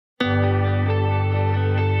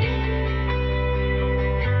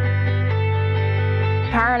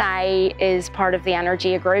R&I is part of the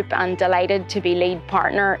Energia Group and delighted to be lead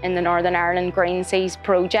partner in the Northern Ireland Green Seas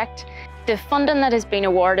project. The funding that has been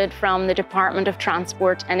awarded from the Department of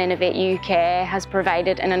Transport and Innovate UK has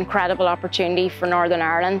provided an incredible opportunity for Northern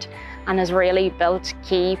Ireland and has really built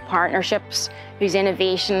key partnerships whose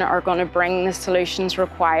innovation are going to bring the solutions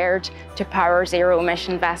required to power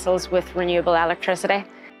zero-emission vessels with renewable electricity.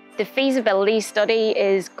 The feasibility study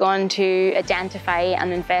is going to identify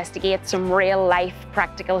and investigate some real-life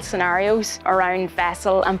practical scenarios around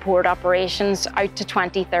vessel and port operations out to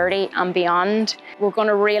 2030 and beyond. We're going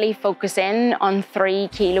to really focus in on 3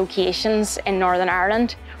 key locations in Northern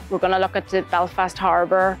Ireland. We're going to look at the Belfast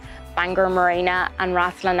Harbour, Bangor Marina and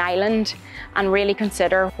Rathlin Island and really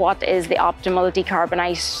consider what is the optimal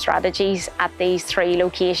decarbonised strategies at these 3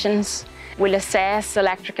 locations. We'll assess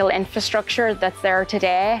electrical infrastructure that's there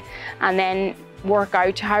today and then work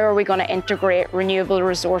out how are we going to integrate renewable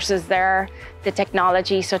resources there, the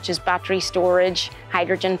technology such as battery storage,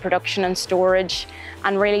 hydrogen production and storage,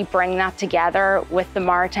 and really bring that together with the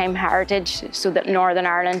maritime heritage so that Northern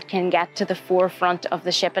Ireland can get to the forefront of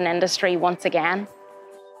the shipping industry once again.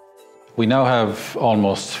 We now have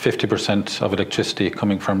almost 50% of electricity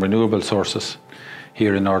coming from renewable sources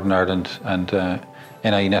here in Northern Ireland, and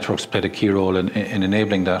NIE networks played a key role in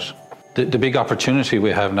enabling that. The big opportunity we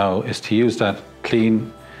have now is to use that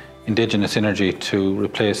clean, indigenous energy to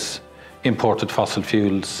replace imported fossil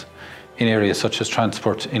fuels in areas such as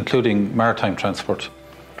transport, including maritime transport.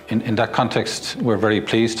 In that context, we're very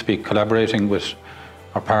pleased to be collaborating with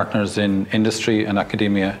our partners in industry and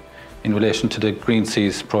academia in relation to the Green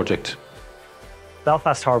Seas project.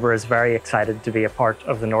 Belfast Harbour is very excited to be a part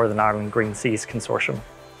of the Northern Ireland Green Seas Consortium.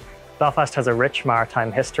 Belfast has a rich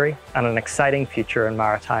maritime history and an exciting future in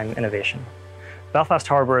maritime innovation. Belfast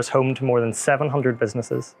Harbour is home to more than 700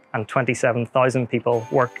 businesses and 27,000 people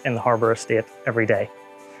work in the harbour estate every day.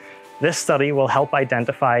 This study will help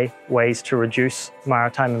identify ways to reduce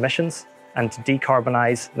maritime emissions and to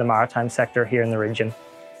decarbonise the maritime sector here in the region.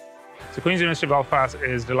 So Queen's University Belfast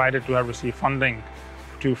is delighted to have received funding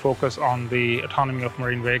to focus on the autonomy of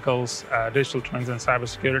marine vehicles, digital twins and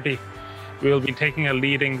cybersecurity. We'll be taking a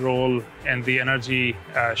leading role in the energy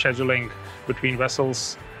scheduling between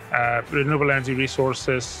vessels, renewable energy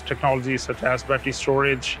resources, technologies such as battery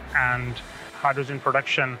storage and hydrogen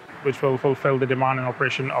production, which will fulfill the demand and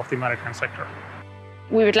operation of the maritime sector.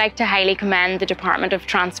 We would like to highly commend the Department of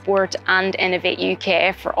Transport and Innovate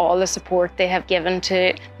UK for all the support they have given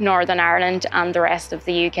to Northern Ireland and the rest of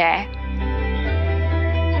the UK.